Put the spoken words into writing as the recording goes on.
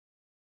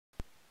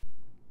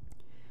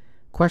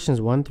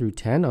Questions 1 through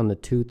 10 on the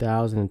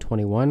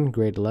 2021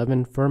 Grade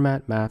 11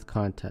 Fermat Math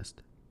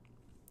Contest.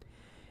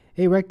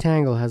 A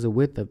rectangle has a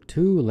width of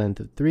 2, length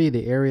of 3.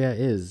 The area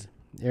is.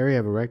 Area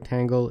of a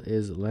rectangle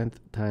is length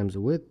times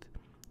width.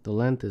 The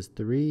length is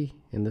 3.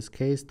 In this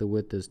case, the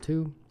width is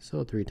 2.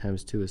 So 3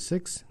 times 2 is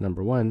 6.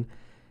 Number 1.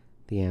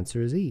 The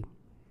answer is E.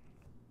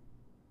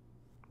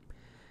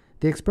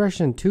 The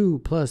expression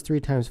 2 plus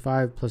 3 times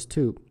 5 plus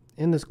 2.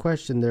 In this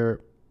question, they're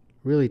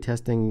really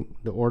testing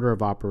the order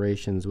of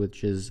operations,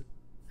 which is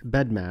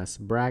bedmass,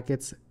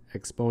 brackets,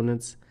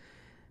 exponents,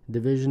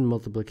 division,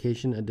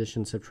 multiplication,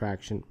 addition,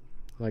 subtraction,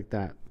 like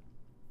that.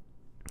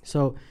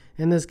 So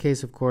in this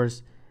case, of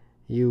course,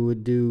 you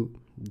would do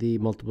the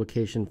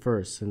multiplication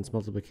first, since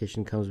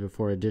multiplication comes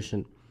before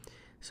addition.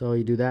 So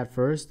you do that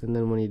first, and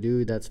then when you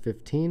do, that's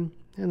 15,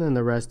 and then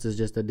the rest is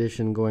just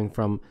addition going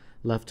from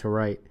left to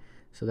right.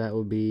 So that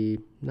would be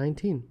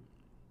 19.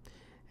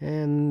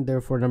 And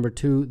therefore, number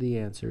 2, the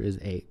answer is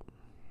 8.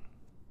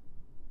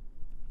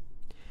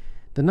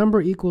 The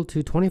number equal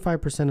to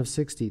 25% of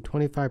 60.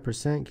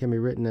 25% can be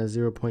written as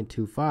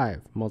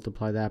 0.25.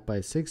 Multiply that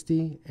by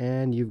 60,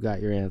 and you've got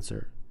your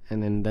answer.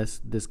 And in this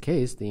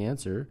case, the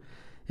answer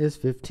is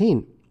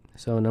 15.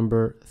 So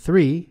number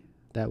 3,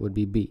 that would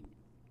be B.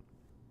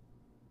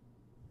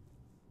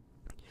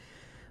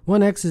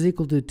 When x is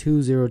equal to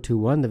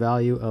 2021, the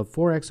value of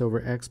 4x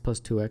over x plus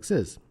 2x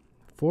is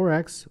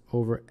 4x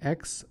over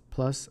x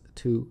plus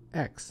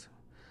 2x.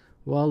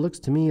 Well, it looks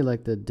to me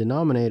like the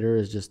denominator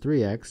is just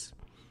 3x,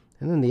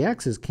 and then the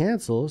x's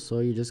cancel, so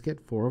you just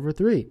get 4 over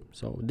 3.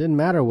 So it didn't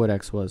matter what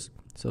x was.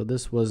 So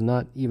this was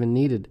not even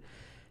needed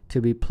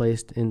to be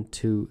placed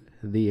into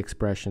the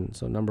expression.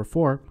 So number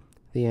 4,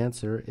 the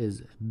answer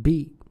is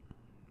B.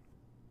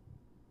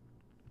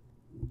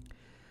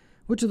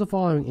 Which of the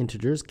following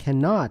integers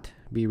cannot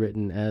be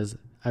written as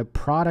a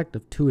product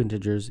of two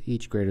integers,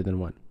 each greater than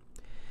 1?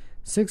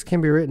 6 can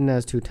be written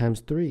as 2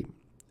 times 3.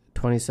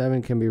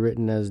 27 can be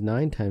written as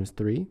 9 times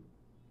 3.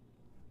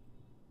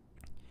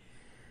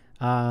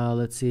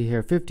 Let's see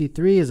here.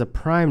 53 is a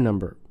prime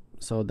number,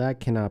 so that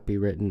cannot be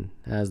written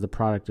as the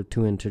product of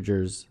two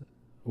integers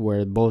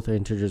where both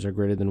integers are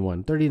greater than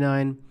 1.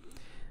 39,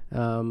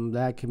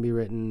 that can be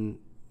written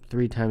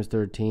 3 times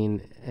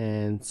 13,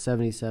 and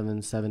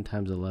 77, 7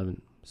 times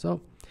 11.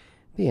 So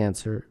the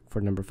answer for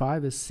number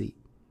 5 is C.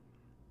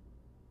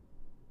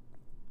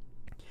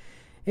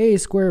 A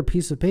square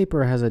piece of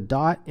paper has a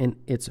dot in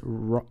its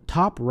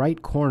top right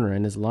corner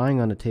and is lying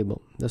on a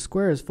table. The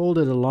square is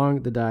folded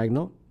along the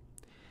diagonal,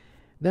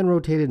 then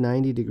rotated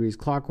 90 degrees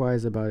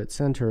clockwise about its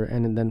center,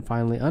 and then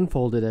finally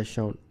unfolded as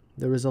shown.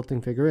 The resulting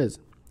figure is.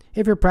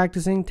 If you're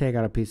practicing, take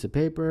out a piece of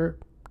paper,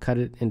 cut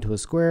it into a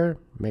square,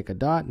 make a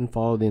dot, and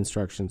follow the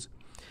instructions.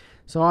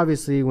 So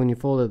obviously when you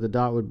fold it, the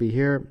dot would be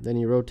here, then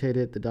you rotate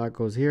it, the dot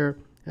goes here,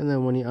 and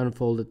then when you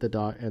unfold it, the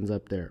dot ends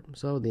up there.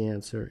 So the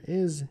answer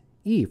is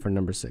E for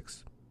number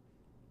 6.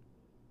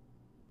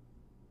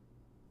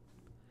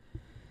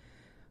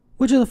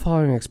 Which of the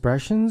following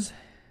expressions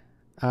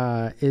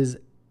is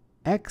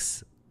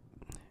x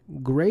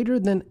greater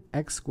than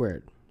x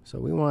squared? So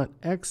we want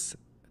x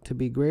to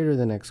be greater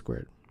than x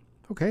squared.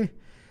 Okay,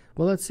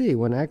 well, let's see.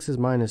 When x is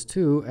minus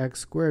 2, x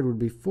squared would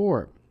be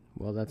 4.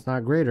 Well, that's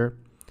not greater.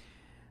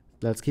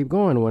 Let's keep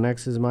going. When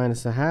x is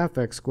minus a half,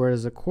 x squared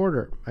is a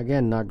quarter.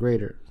 Again, not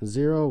greater.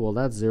 0, well,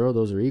 that's 0.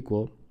 Those are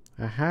equal.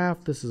 A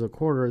half, this is a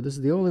quarter. This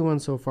is the only one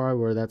so far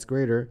where that's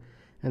greater.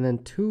 And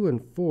then 2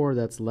 and 4,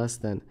 that's less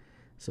than.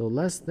 So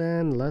less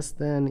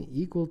than,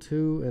 equal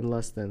to, and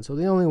less than. So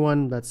the only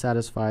one that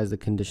satisfies the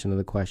condition of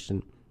the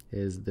question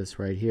is this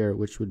right here,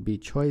 which would be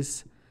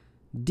choice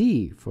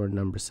D for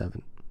number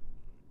 7.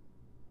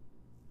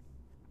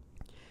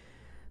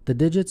 The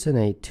digits in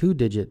a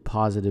 2-digit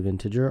positive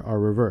integer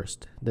are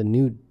reversed. The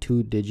new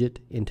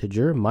 2-digit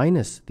integer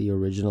minus the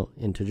original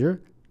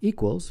integer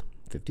equals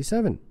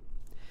 57.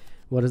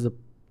 What is the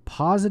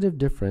positive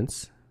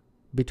difference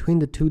between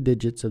the two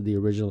digits of the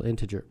original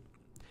integer?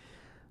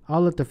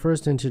 I'll let the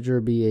first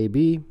integer be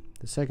AB.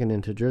 The second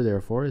integer,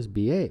 therefore, is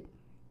BA.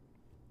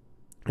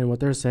 And what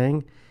they're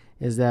saying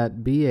is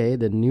that BA,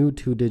 the new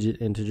 2-digit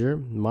integer,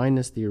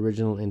 minus the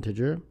original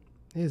integer,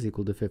 is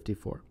equal to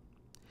 54.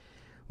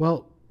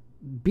 Well,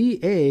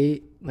 BA,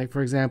 like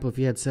for example, if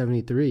you had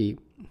 73,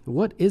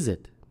 what is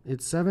it?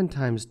 It's 7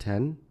 times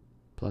 10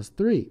 plus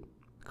 3,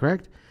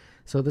 correct?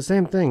 So the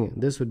same thing,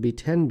 this would be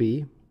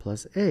 10B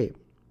plus A,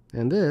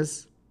 and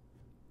this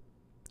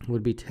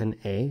would be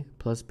 10A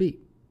plus B.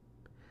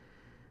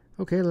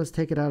 Okay, let's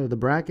take it out of the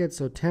bracket.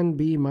 So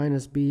 10B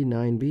minus B,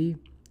 9B.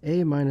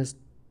 A minus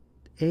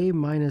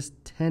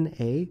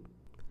 10A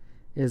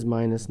is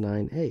minus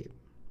 9A,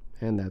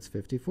 and that's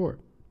 54.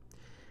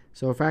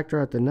 So factor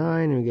out the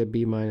 9, and we get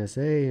B minus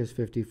A is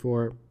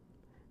 54.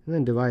 And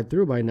then divide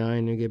through by 9,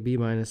 and you get B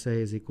minus A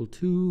is equal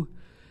to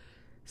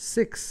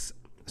 6.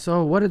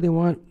 So what do they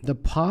want? The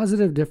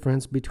positive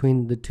difference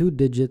between the two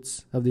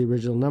digits of the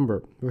original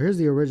number. Well, here's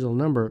the original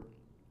number.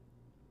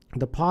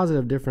 The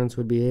positive difference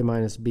would be A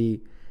minus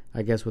B,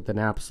 I guess, with an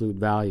absolute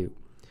value.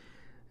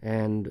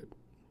 And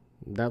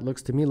That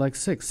looks to me like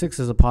 6. 6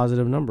 is a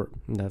positive number.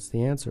 And that's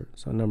the answer.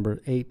 So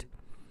number 8,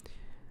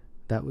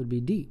 that would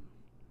be D.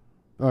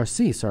 Or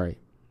C, sorry.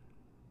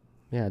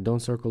 Yeah,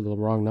 don't circle the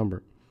wrong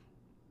number.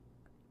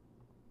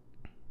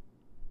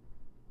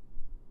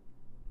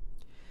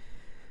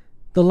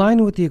 The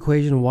line with the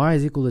equation y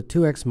is equal to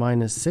 2x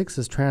minus 6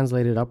 is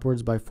translated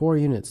upwards by 4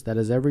 units. That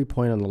is, every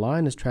point on the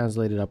line is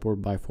translated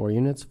upward by 4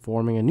 units,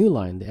 forming a new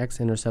line. The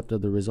x-intercept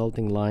of the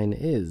resulting line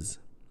is.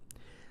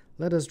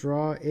 Let us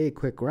draw a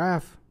quick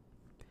graph.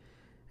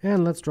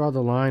 And let's draw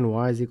the line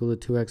y is equal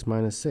to 2x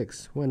minus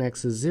 6. When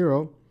x is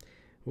 0,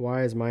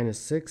 y is minus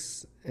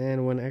 6.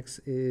 And when x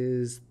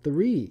is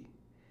 3,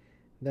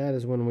 that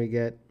is when we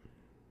get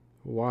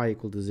y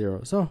equal to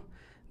 0. So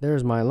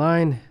there's my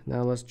line.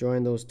 Now let's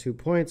join those 2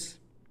 points.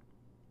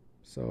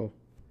 So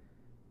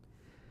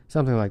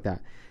something like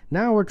that.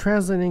 Now we're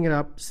translating it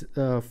up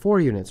 4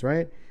 units,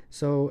 right?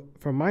 So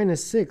from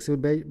minus 6, it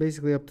would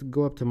basically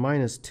go up to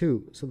minus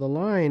 2. So the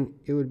line,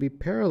 it would be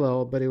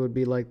parallel, but it would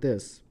be like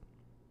this.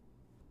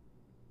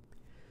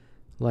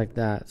 Like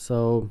that.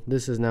 So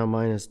this is now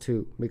minus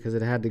 2 because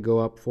it had to go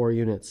up 4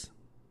 units.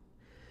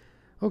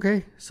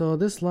 Okay, so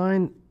this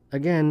line,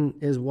 again,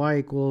 is y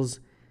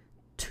equals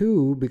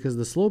 2 because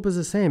the slope is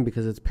the same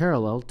because it's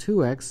parallel,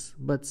 2x,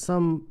 but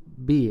some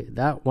b.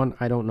 That one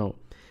I don't know.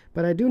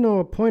 But I do know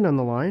a point on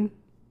the line.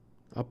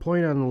 A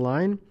point on the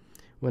line,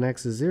 when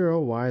x is 0,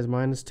 y is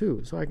minus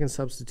 2. So I can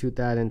substitute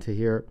that into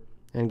here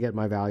and get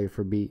my value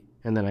for b.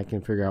 And then I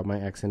can figure out my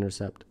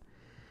x-intercept.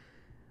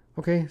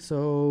 Okay,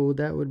 so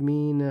that would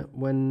mean that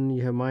when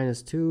you have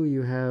minus 2,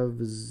 you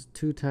have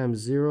 2 times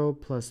 0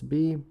 plus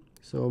b.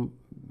 So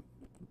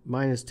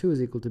minus 2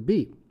 is equal to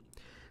b.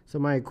 So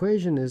my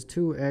equation is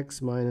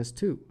 2x minus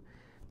 2.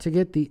 To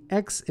get the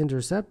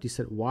x-intercept, you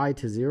set y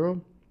to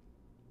 0.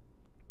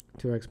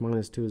 2x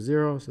minus 2 is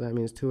 0, so that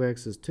means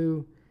 2x is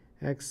 2.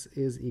 X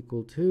is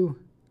equal to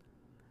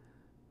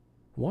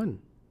 1.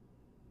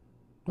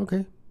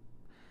 Okay.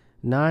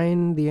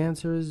 9, the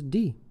answer is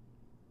D.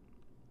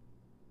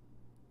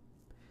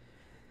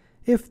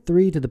 If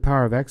 3 to the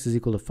power of x is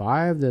equal to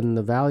 5, then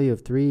the value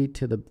of 3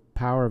 to the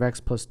power of x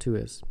plus 2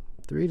 is.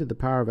 3 to the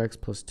power of x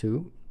plus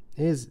 2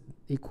 is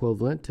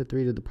equivalent to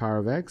 3 to the power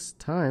of x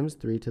times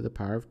 3 to the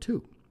power of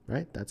 2,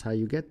 right? That's how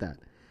you get that.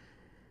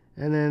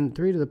 And then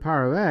 3 to the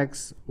power of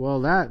x, well,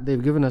 that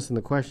they've given us in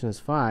the question is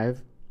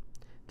 5.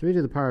 3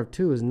 to the power of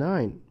 2 is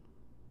 9.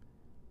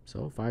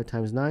 So 5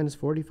 times 9 is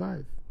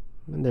 45.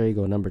 And there you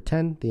go, number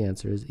 10, the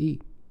answer is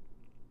E.